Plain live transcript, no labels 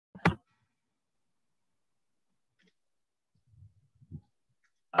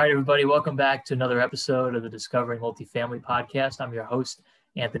All right, everybody, welcome back to another episode of the Discovering Multifamily podcast. I'm your host,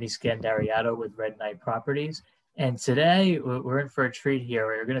 Anthony Scandariato with Red Knight Properties. And today we're in for a treat here.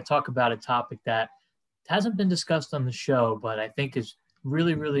 We're going to talk about a topic that hasn't been discussed on the show, but I think is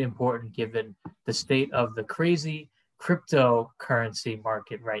really, really important given the state of the crazy cryptocurrency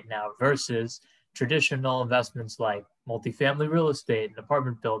market right now versus traditional investments like multifamily real estate and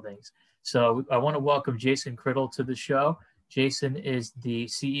apartment buildings. So I want to welcome Jason Criddle to the show. Jason is the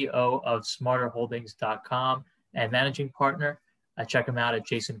CEO of SmartrHoldings.com and managing partner. Check him out at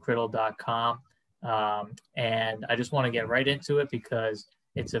jasoncriddle.com. And I just want to get right into it because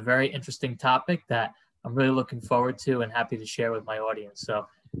it's a very interesting topic that I'm really looking forward to and happy to share with my audience. So,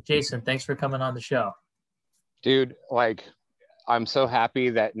 Jason, thanks for coming on the show. Dude, I'm so happy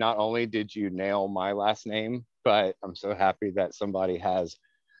that not only did you nail my last name, but I'm so happy that somebody has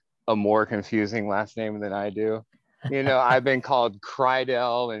a more confusing last name than I do. You know, I've been called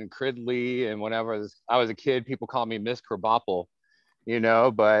Criddle and Criddle, and whenever I was a kid, people called me Miss Krabappel, you know,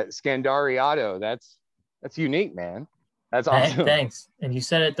 but Scandariato, that's unique, man. That's awesome. Thanks. And you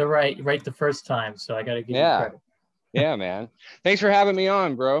said it right the first time, so I got to give you credit. Yeah, man. Thanks for having me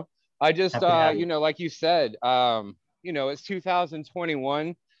on, bro. I just, you know, like you said, you know, it's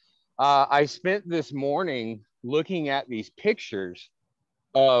 2021. I spent this morning looking at these pictures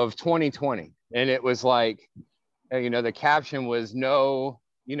of 2020, and it was like, you know, the caption was no,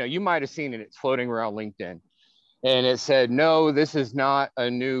 you know, you might have seen it. It's floating around LinkedIn. And it said, no, this is not a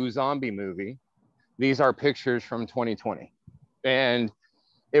new zombie movie. These are pictures from 2020. And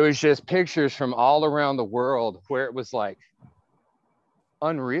it was just pictures from all around the world where it was like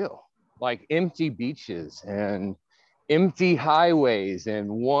unreal, like empty beaches and empty highways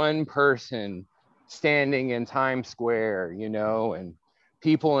and one person standing in Times Square, you know, and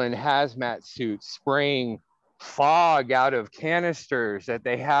people in hazmat suits spraying fog out of canisters that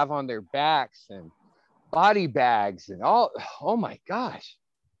they have on their backs and body bags and all. Oh my gosh.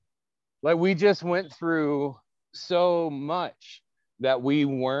 Like, we just went through so much that we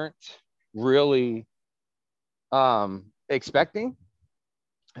weren't really expecting.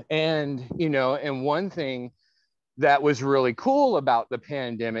 And, you know, and one thing that was really cool about the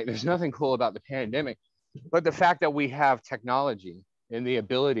pandemic, there's nothing cool about the pandemic, but the fact that we have technology and the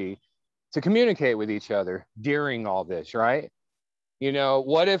ability to communicate with each other during all this, right? You know,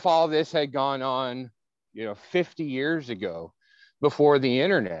 what if all this had gone on, you know, 50 years ago before the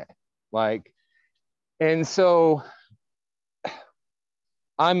internet? Like, and so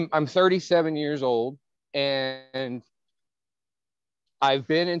I'm 37 years old, and I've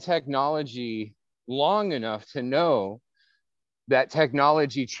been in technology long enough to know that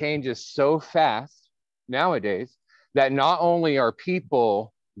technology changes so fast nowadays that not only are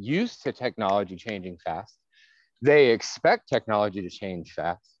people used to technology changing fast, they expect technology to change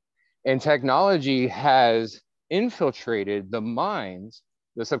fast. And technology has infiltrated the minds,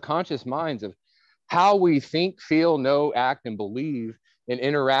 the subconscious minds of how we think, feel, know, act, and believe and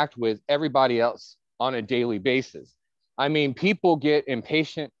interact with everybody else on a daily basis. I mean, people get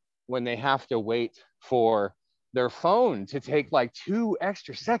impatient when they have to wait for their phone to take like 2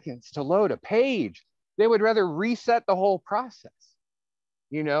 extra seconds to load a page. They would rather reset the whole process.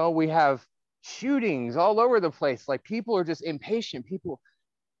 You know, we have shootings all over the place. Like, people are just impatient. People,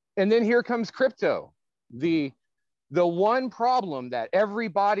 and then here comes crypto. The one problem that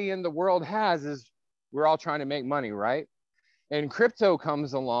everybody in the world has is we're all trying to make money, right? And crypto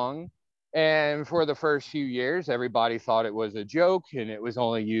comes along, and for the first few years, everybody thought it was a joke, and it was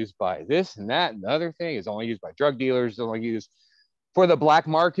only used by this and that and the other thing. It's only used by drug dealers, it's only used for the black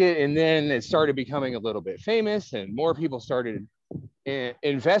market. And then it started becoming a little bit famous, and more people started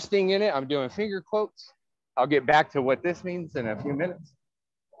investing in it. I'm doing finger quotes. I'll get back to what this means in a few minutes.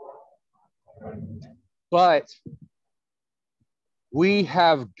 But we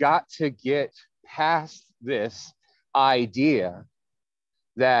have got to get past this idea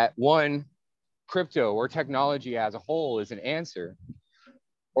that one, crypto or technology as a whole is an answer,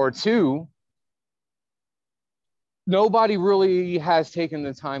 or two, nobody really has taken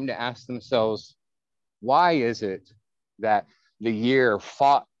the time to ask themselves, why is it that the year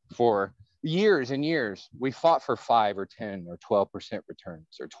fought for years and years, we fought for 5 or 10 or 12% returns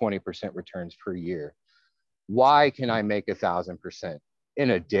or 20% returns per year? Why can I make 1,000% in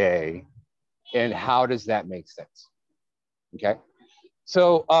a day? And how does that make sense? Okay.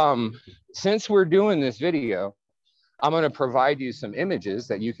 So since we're doing this video, I'm going to provide you some images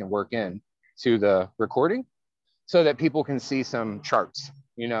that you can work in to the recording so that people can see some charts,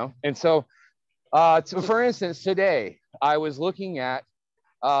 you know? And so for instance, today I was looking at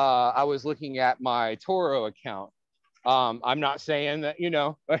my Toro account, I'm not saying that,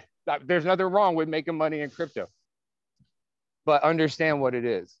 there's nothing wrong with making money in crypto, but understand what it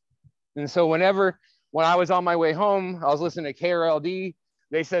is. And so when I was on my way home, I was listening to KRLD.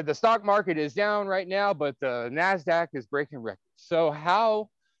 They said the stock market is down right now, but the NASDAQ is breaking records. So how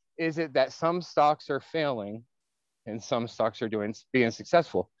is it that some stocks are failing and some stocks are being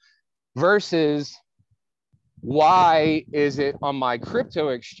successful versus why is it on my crypto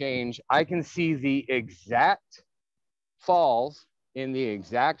exchange, I can see the exact falls in the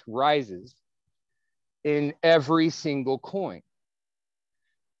exact rises in every single coin.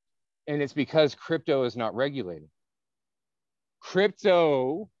 And it's because crypto is not regulated.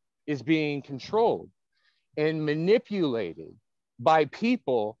 Crypto is being controlled and manipulated by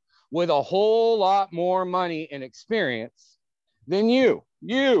people with a whole lot more money and experience than you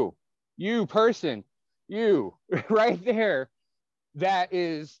person, you right there, that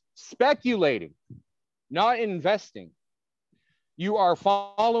is speculating, not investing. You are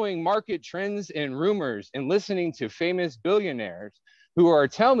following market trends and rumors and listening to famous billionaires who are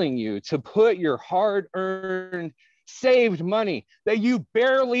telling you to put your hard-earned, saved money that you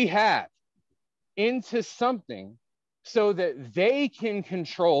barely have into something so that they can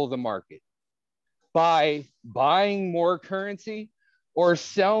control the market by buying more currency or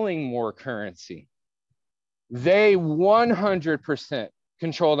selling more currency. They 100%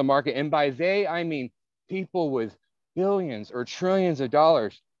 control the market. And by they, I mean people with billions or trillions of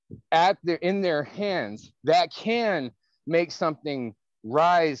dollars in their hands that can make something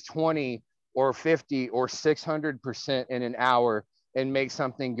rise 20 or 50 or 600% in an hour and make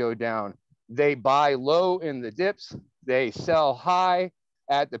something go down. They buy low in the dips, they sell high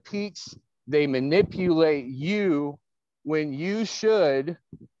at the peaks, they manipulate you when you should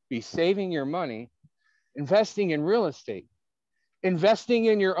be saving your money, investing in real estate, investing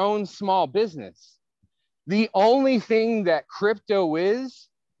in your own small business. The only thing that crypto is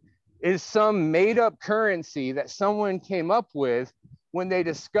some made up currency that someone came up with when they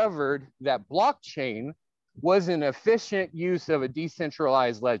discovered that blockchain was an efficient use of a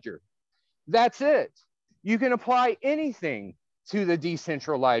decentralized ledger. That's it. You can apply anything to the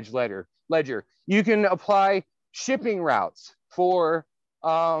decentralized ledger. You can apply shipping routes for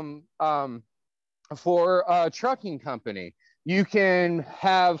a trucking company. You can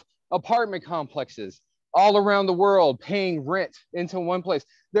have apartment complexes all around the world paying rent into one place.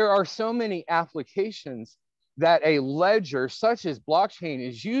 There are so many applications that a ledger such as blockchain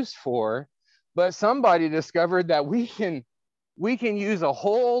is used for, but somebody discovered that we can use a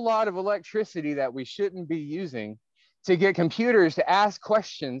whole lot of electricity that we shouldn't be using to get computers to ask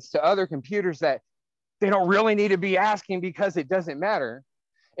questions to other computers that they don't really need to be asking because it doesn't matter.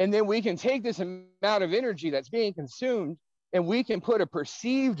 And then we can take this amount of energy that's being consumed and we can put a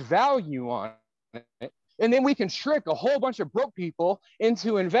perceived value on it. And then we can trick a whole bunch of broke people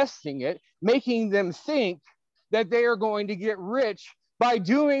into investing it, making them think that they are going to get rich by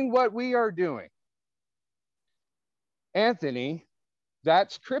doing what we are doing. Anthony,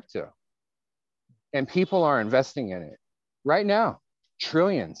 that's crypto. And people are investing in it right now,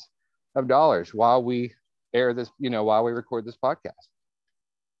 trillions of dollars while we air this, while we record this podcast.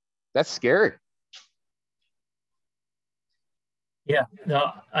 That's scary. Yeah,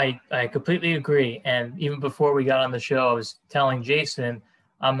 no, I completely agree. And even before we got on the show, I was telling Jason,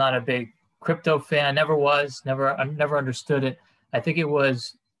 I'm not a big crypto fan, never was, I never understood it. I think it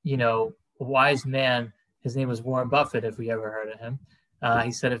was, a wise man. His name was Warren Buffett, if we ever heard of him.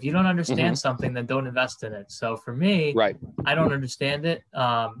 He said, if you don't understand something, then don't invest in it. So for me, right, I don't understand it.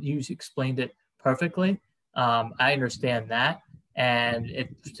 You explained it perfectly. I understand that. And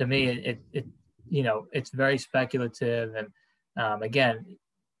to me, it's very speculative. And again,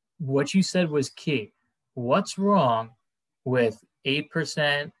 what you said was key. What's wrong with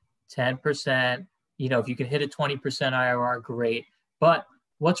 8%, 10%? If you can hit a 20% IRR, great. But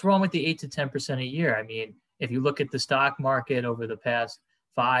what's wrong with the 8 to 10% a year? I mean, if you look at the stock market over the past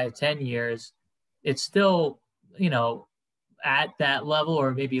 5-10 years, it's still, at that level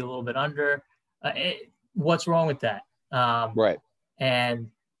or maybe a little bit under. What's wrong with that? Right. And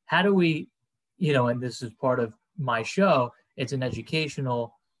how do we, and this is part of my show, it's an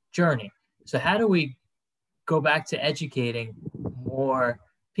educational journey. So how do we go back to educating more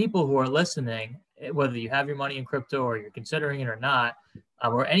people who are listening, whether you have your money in crypto or you're considering it or not,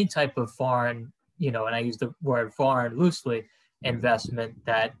 or any type of foreign, and I use the word foreign loosely, investment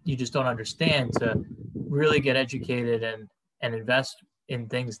that you just don't understand, to really get educated and invest in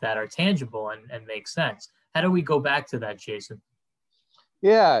things that are tangible and make sense. How do we go back to that, Jason?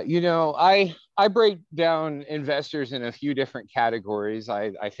 Yeah, I break down investors in a few different categories.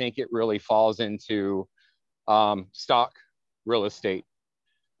 I think it really falls into Stock, real estate.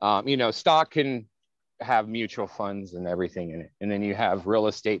 Stock can have mutual funds and everything in it. And then you have real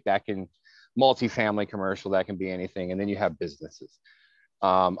estate that can multifamily commercial, that can be anything. And then you have businesses.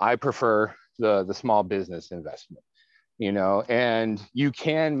 I prefer the small business investment, and you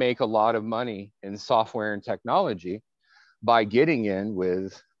can make a lot of money in software and technology by getting in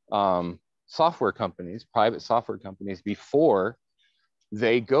with software companies, private software companies, before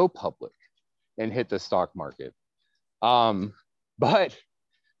they go public and hit the stock market. But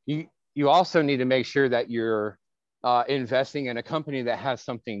you also need to make sure that you're investing in a company that has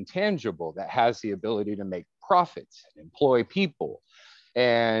something tangible, that has the ability to make profits and employ people.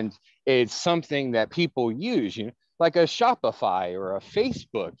 And it's something that people use, like a Shopify or a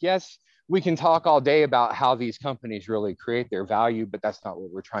Facebook. Yes, we can talk all day about how these companies really create their value, but that's not what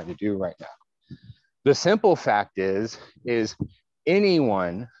we're trying to do right now. The simple fact is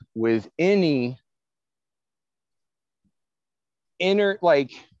anyone with any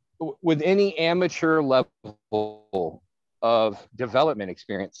with any amateur level of development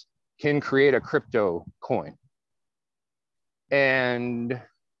experience can create a crypto coin. And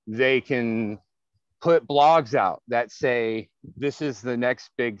they can put blogs out that say, this is the next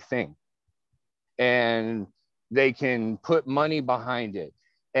big thing. And they can put money behind it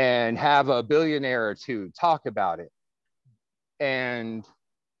and have a billionaire or two talk about it. And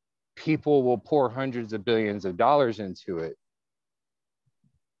people will pour hundreds of billions of dollars into it.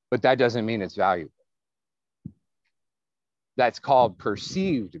 But that doesn't mean it's valuable. That's called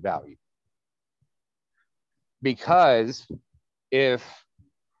perceived value. Because if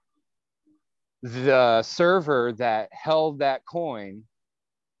the server that held that coin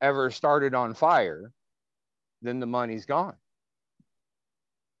ever started on fire, then the money's gone.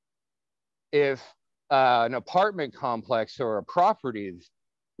 If an apartment complex or a property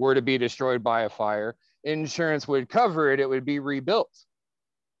were to be destroyed by a fire, insurance would cover it, it would be rebuilt.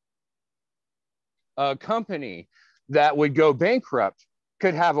 A company that would go bankrupt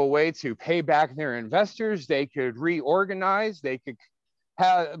could have a way to pay back their investors. They could reorganize, they could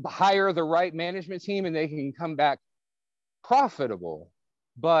hire the right management team, and they can come back profitable.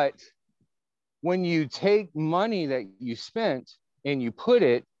 But when you take money that you spent and you put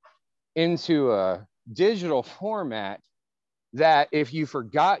it into a digital format, that if you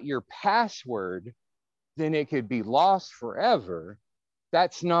forgot your password, then it could be lost forever.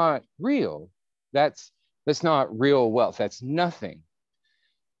 That's not real. That's not real wealth. That's nothing.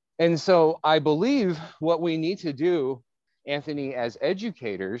 And so I believe what we need to do, Anthony, as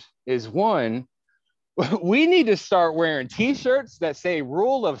educators, is one, we need to start wearing t-shirts that say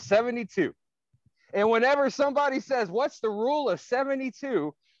rule of 72. And whenever somebody says, what's the rule of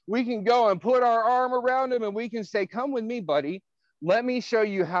 72? We can go and put our arm around them and we can say, come with me, buddy. Let me show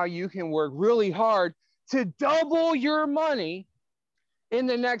you how you can work really hard to double your money in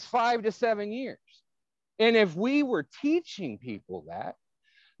the next 5 to 7 years. And if we were teaching people that,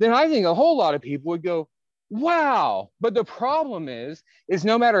 then I think a whole lot of people would go, wow. But the problem is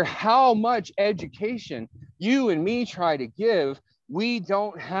no matter how much education you and me try to give, we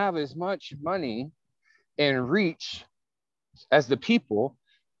don't have as much money and reach as the people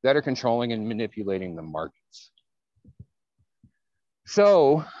that are controlling and manipulating the markets.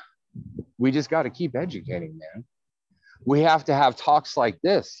 So we just got to keep educating, man. We have to have talks like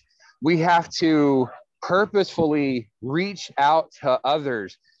this. We have to purposefully reach out to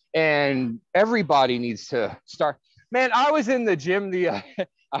others, and everybody needs to start. Man, I was in the gym the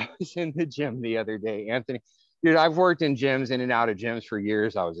other day, Anthony. Dude, I've worked in gyms, in and out of gyms for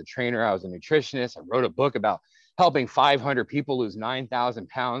years. I was a trainer. I was a nutritionist. I wrote a book about helping 500 people lose 9,000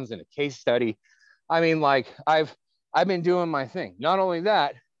 pounds in a case study. I mean, like, I've been doing my thing. Not only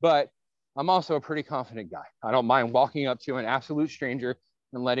that, but I'm also a pretty confident guy. I don't mind walking up to an absolute stranger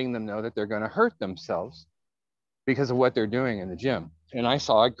and letting them know that they're going to hurt themselves because of what they're doing in the gym. And I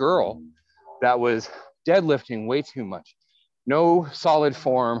saw a girl that was deadlifting way too much. No solid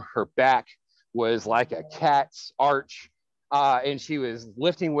form. Her back was like a cat's arch. And she was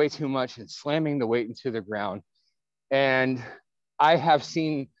lifting way too much and slamming the weight into the ground. And I have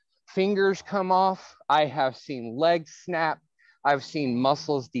seen fingers come off. I have seen legs snap. I've seen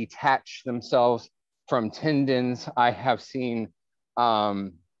muscles detach themselves from tendons. I have seen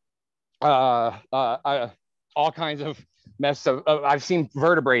all kinds of mess of, I've seen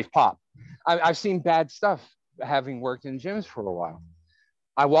vertebrae pop. I've seen bad stuff having worked in gyms for a while.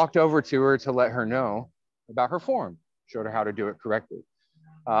 I walked over to her to let her know about her form, showed her how to do it correctly,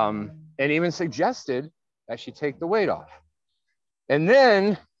 and even suggested that she take the weight off. And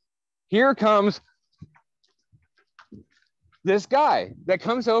then here comes this guy that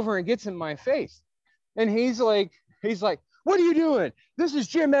comes over and gets in my face. And he's like, what are you doing? This is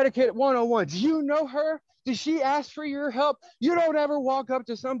gym etiquette 101. Do you know her? Did she ask for your help? You don't ever walk up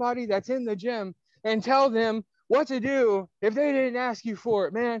to somebody that's in the gym and tell them what to do if they didn't ask you for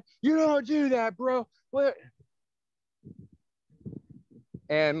it, man. You don't do that, bro. What?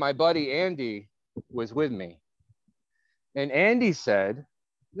 And my buddy Andy was with me. And Andy said,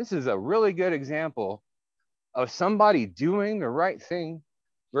 this is a really good example of somebody doing the right thing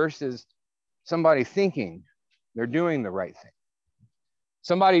versus somebody thinking they're doing the right thing.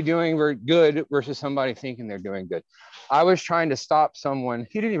 Somebody doing good versus somebody thinking they're doing good. I was trying to stop someone.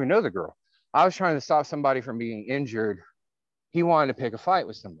 He didn't even know the girl. I was trying to stop somebody from being injured. He wanted to pick a fight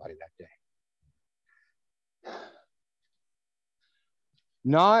with somebody that day.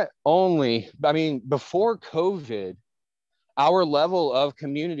 Not only, I mean, before COVID, our level of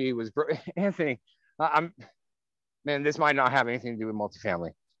community was, Anthony, man, this might not have anything to do with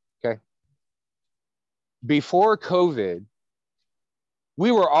multifamily, okay? Before COVID,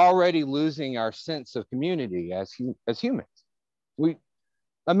 we were already losing our sense of community as humans. We,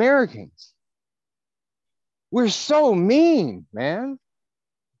 Americans, we're so mean, man.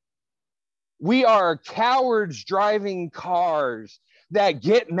 We are cowards driving cars that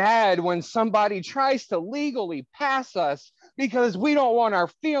get mad when somebody tries to legally pass us because we don't want our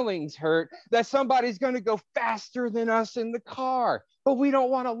feelings hurt, that somebody's going to go faster than us in the car, but we don't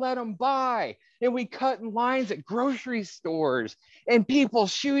want to let them by. And we cut in lines at grocery stores, and people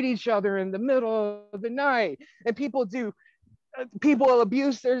shoot each other in the middle of the night, and people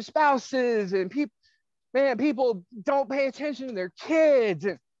abuse their spouses, and people don't pay attention to their kids.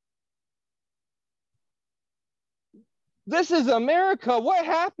 This is America. What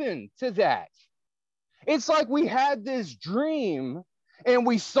happened to that? It's like we had this dream and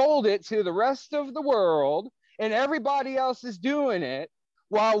we sold it to the rest of the world, and everybody else is doing it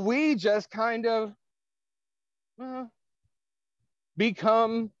while we just kind of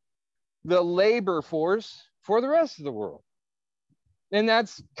become the labor force for the rest of the world. And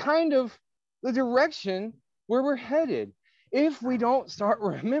that's kind of the direction where we're headed if we don't start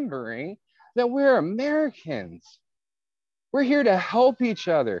remembering that we're Americans. We're here to help each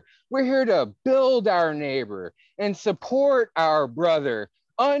other. We're here to build our neighbor and support our brother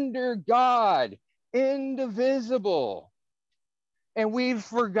under God, indivisible. And we've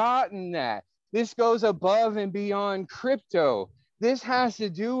forgotten that. This goes above and beyond crypto. This has to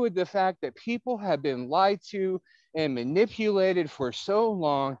do with the fact that people have been lied to and manipulated for so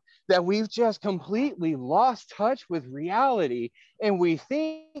long that we've just completely lost touch with reality. And we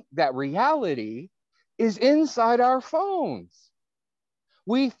think that reality is inside our phones.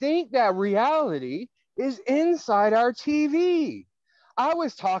 We think that reality is inside our TV. I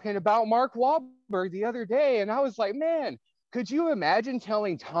was talking about Mark Wahlberg the other day, and I was like, man, could you imagine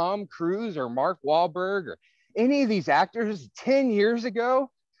telling Tom Cruise or Mark Wahlberg or any of these actors 10 years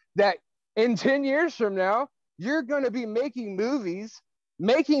ago that in 10 years from now, you're going to be making movies,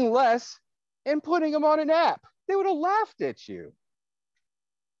 making less, and putting them on an app? They would have laughed at you.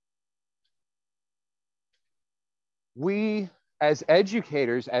 We, as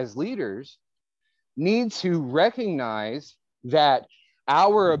educators, as leaders, need to recognize that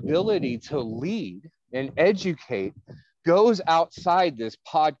our ability to lead and educate goes outside this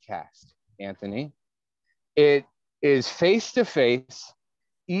podcast, Anthony. It is face-to-face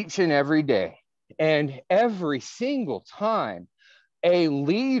each and every day. And every single time a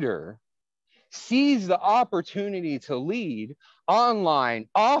leader sees the opportunity to lead online,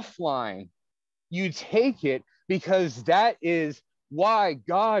 offline, you take it, because that is why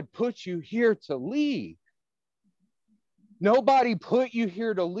God put you here to lead. Nobody put you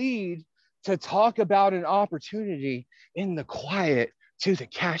here to lead to talk about an opportunity in the quiet to the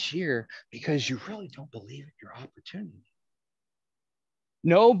cashier because you really don't believe in your opportunity.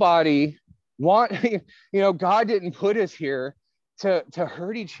 Nobody God didn't put us here to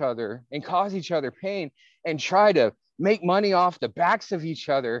hurt each other and cause each other pain and try to make money off the backs of each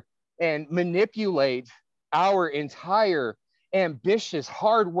other and manipulate our entire ambitious,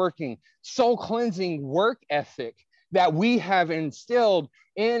 hardworking, soul-cleansing work ethic that we have instilled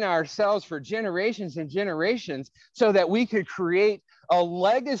in ourselves for generations and generations so that we could create a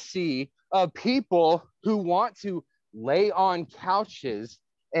legacy of people who want to lay on couches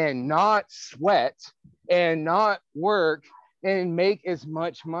and not sweat and not work and make as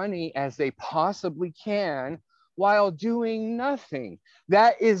much money as they possibly can while doing nothing.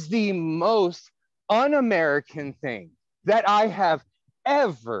 That is the most un-American thing that I have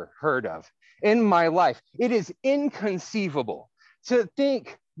ever heard of in my life. It is inconceivable to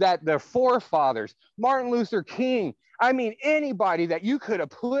think that the forefathers, Martin Luther King, I mean, anybody that you could have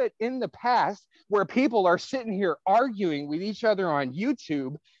put in the past where people are sitting here arguing with each other on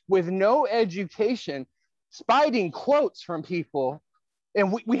YouTube with no education, spiting quotes from people.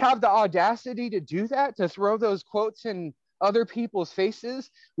 And we have the audacity to do that, to throw those quotes in other people's faces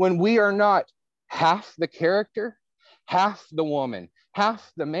when we are not half the character, half the woman,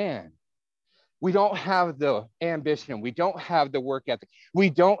 half the man. We don't have the ambition. We don't have the work ethic. We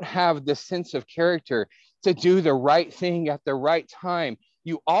don't have the sense of character to do the right thing at the right time.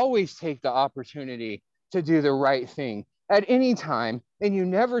 You always take the opportunity to do the right thing at any time, and you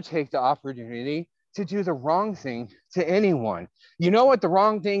never take the opportunity to do the wrong thing to anyone. You know what the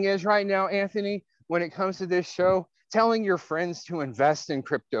wrong thing is right now, Anthony, when it comes to this show? Telling your friends to invest in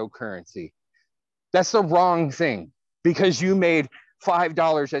cryptocurrency. That's the wrong thing because you made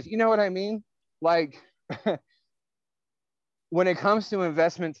 $5 as, you know what I mean? Like, when it comes to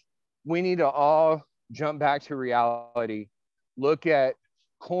investments, we need to all jump back to reality. Look at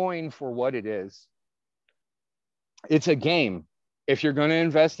coin for what it is. It's a game. If you're going to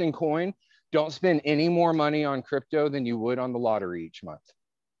invest in coin, don't spend any more money on crypto than you would on the lottery each month.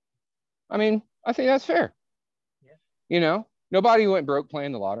 I mean, I think that's fair. Yeah. You know, nobody went broke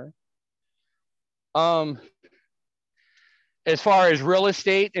playing the lottery. As far as real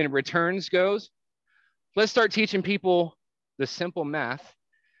estate and returns goes, let's start teaching people the simple math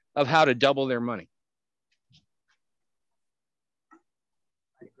of how to double their money.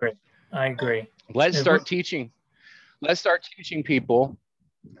 I agree. Let's start teaching people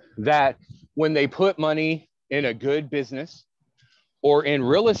that when they put money in a good business or in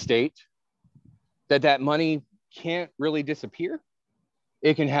real estate, that money can't really disappear.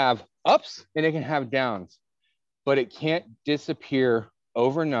 It can have ups and it can have downs, but it can't disappear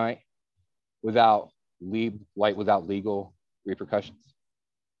overnight without legal repercussions.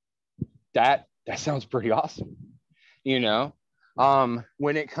 That sounds pretty awesome. You know,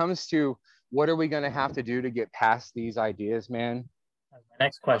 when it comes to what are we going to have to do to get past these ideas, man?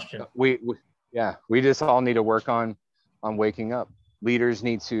 Next question. We just all need to work on waking up. Leaders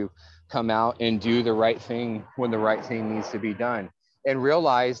need to come out and do the right thing when the right thing needs to be done, and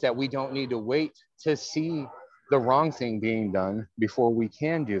realize that we don't need to wait to see the wrong thing being done before we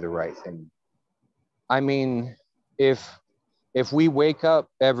can do the right thing. I mean, if we wake up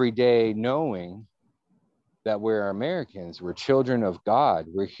every day knowing that we're Americans, we're children of God,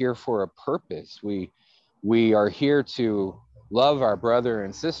 we're here for a purpose, we are here to love our brother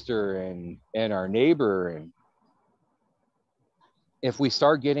and sister and our neighbor, and if we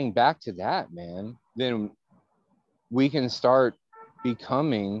start getting back to that, man, then we can start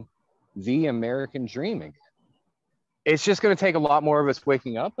becoming the American dream again. It's just going to take a lot more of us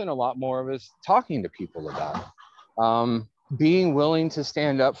waking up and a lot more of us talking to people about it. Being willing to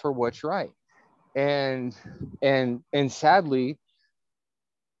stand up for what's right. And sadly,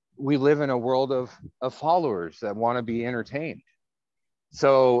 we live in a world of followers that want to be entertained.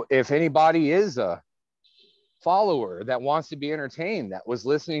 So if anybody is a follower that wants to be entertained, that was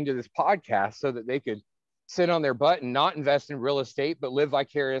listening to this podcast so that they could sit on their butt and not invest in real estate, but live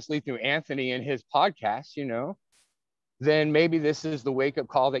vicariously through Anthony and his podcast, you know, then maybe this is the wake up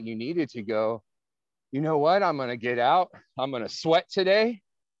call that you needed to go, you know what, I'm going to get out. I'm going to sweat today.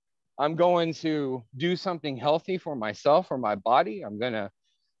 I'm going to do something healthy for myself or my body. I'm going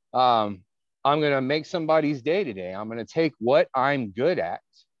to make somebody's day today. I'm going to take what I'm good at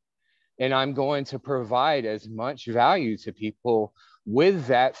and I'm going to provide as much value to people with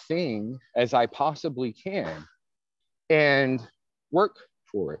that thing as I possibly can, and work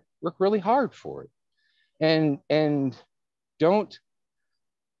for it, work really hard for it. And don't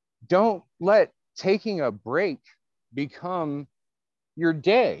let taking a break become your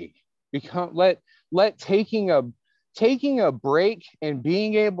day. Let taking a break and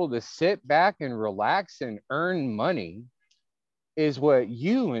being able to sit back and relax and earn money is what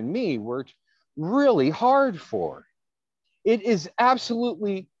you and me worked really hard for. It is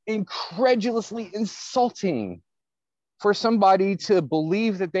absolutely incredulously insulting for somebody to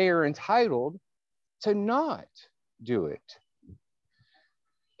believe that they are entitled to not do it.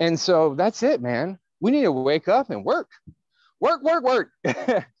 And so that's it, man. We need to wake up and work.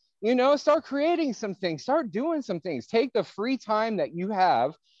 You know, start creating some things, start doing some things. Take the free time that you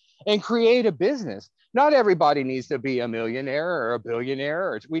have and create a business. Not everybody needs to be a millionaire or a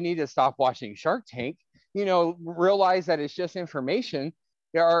billionaire, or we need to stop watching Shark Tank. You know, realize that it's just information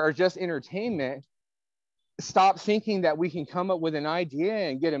or just entertainment. Stop thinking that we can come up with an idea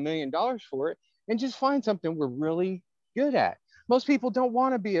and get $1 million for it, and just find something we're really good at. Most people don't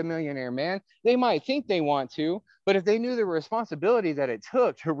want to be a millionaire, man. They might think they want to, but if they knew the responsibility that it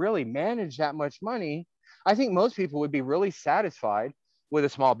took to really manage that much money, I think most people would be really satisfied with a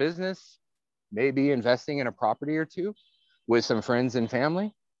small business, maybe investing in a property or two with some friends and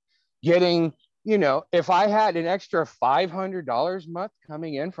family, getting, if I had an extra $500 a month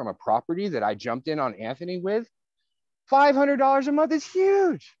coming in from a property that I jumped in on Anthony with, $500 a month is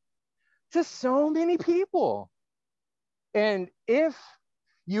huge to so many people. And if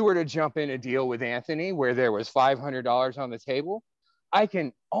you were to jump in a deal with Anthony where there was $500 on the table, I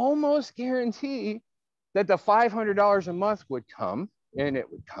can almost guarantee that the $500 a month would come, and it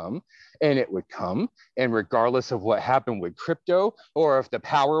would come, and it would come. And regardless of what happened with crypto, or if the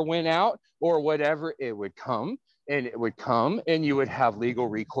power went out or whatever, it would come, and it would come, and you would have legal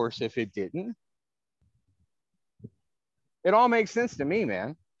recourse if it didn't. It all makes sense to me,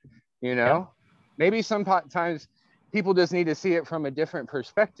 man. Yeah. Maybe sometimes people just need to see it from a different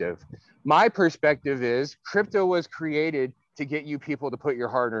perspective. My perspective is crypto was created to get you people to put your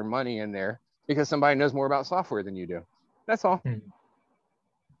hard-earned money in there because somebody knows more about software than you do. That's all.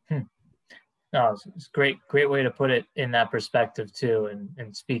 No, it's a great way to put it in that perspective too,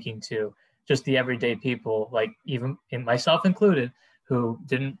 and speaking to just the everyday people, like even in myself included, who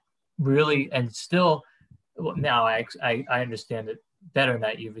didn't really, and still, now I understand it better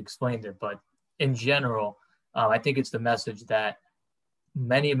that you've explained it, but in general, I think it's the message that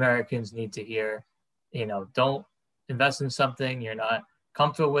many Americans need to hear. Don't invest in something you're not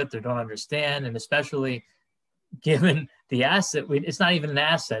comfortable with or don't understand, and especially given the asset, it's not even an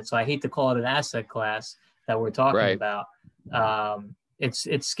asset, so I hate to call it an asset class that we're talking about.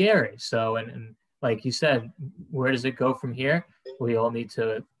 It's scary. So, and like you said, where does it go from here? We all need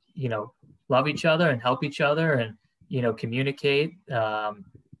to, love each other and help each other, and communicate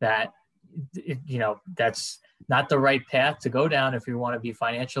that that's not the right path to go down if you want to be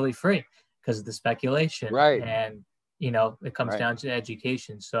financially free because of the speculation. Right. And it comes down to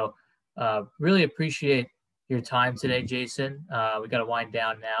education. So really appreciate your time today, Jason. We got to wind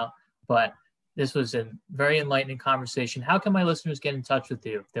down now, but this was a very enlightening conversation. How can my listeners get in touch with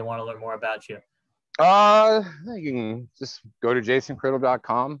you if they want to learn more about you? You can just go to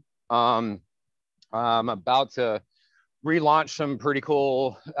jasoncriddle.com. I'm about to relaunch some pretty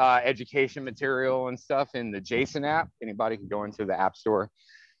cool education material and stuff in the Jason app. Anybody can go into the App Store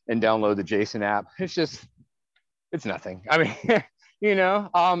and download the Jason app. It's nothing. I mean,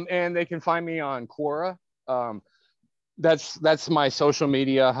 and they can find me on Quora. That's my social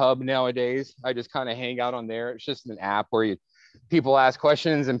media hub nowadays. I just kind of hang out on there. It's just an app where people ask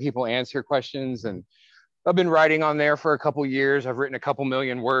questions and people answer questions. And I've been writing on there for a couple years. I've written a couple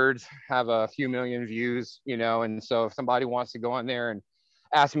million words, have a few million views, and so if somebody wants to go on there and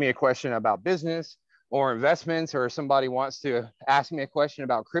ask me a question about business or investments, or somebody wants to ask me a question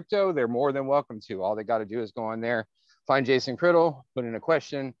about crypto, they're more than welcome to. All they got to do is go on there, find Jason Criddle, put in a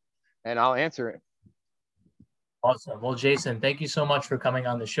question, and I'll answer it. Awesome. Well, Jason, thank you so much for coming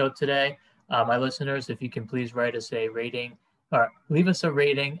on the show today. My listeners, if you can please write us a rating, or leave us a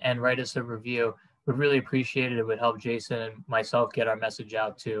rating and write us a review. We'd really appreciate it. It would help Jason and myself get our message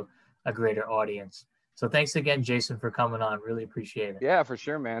out to a greater audience. So thanks again, Jason, for coming on. Really appreciate it. Yeah, for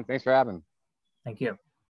sure, man. Thanks for having me. Thank you.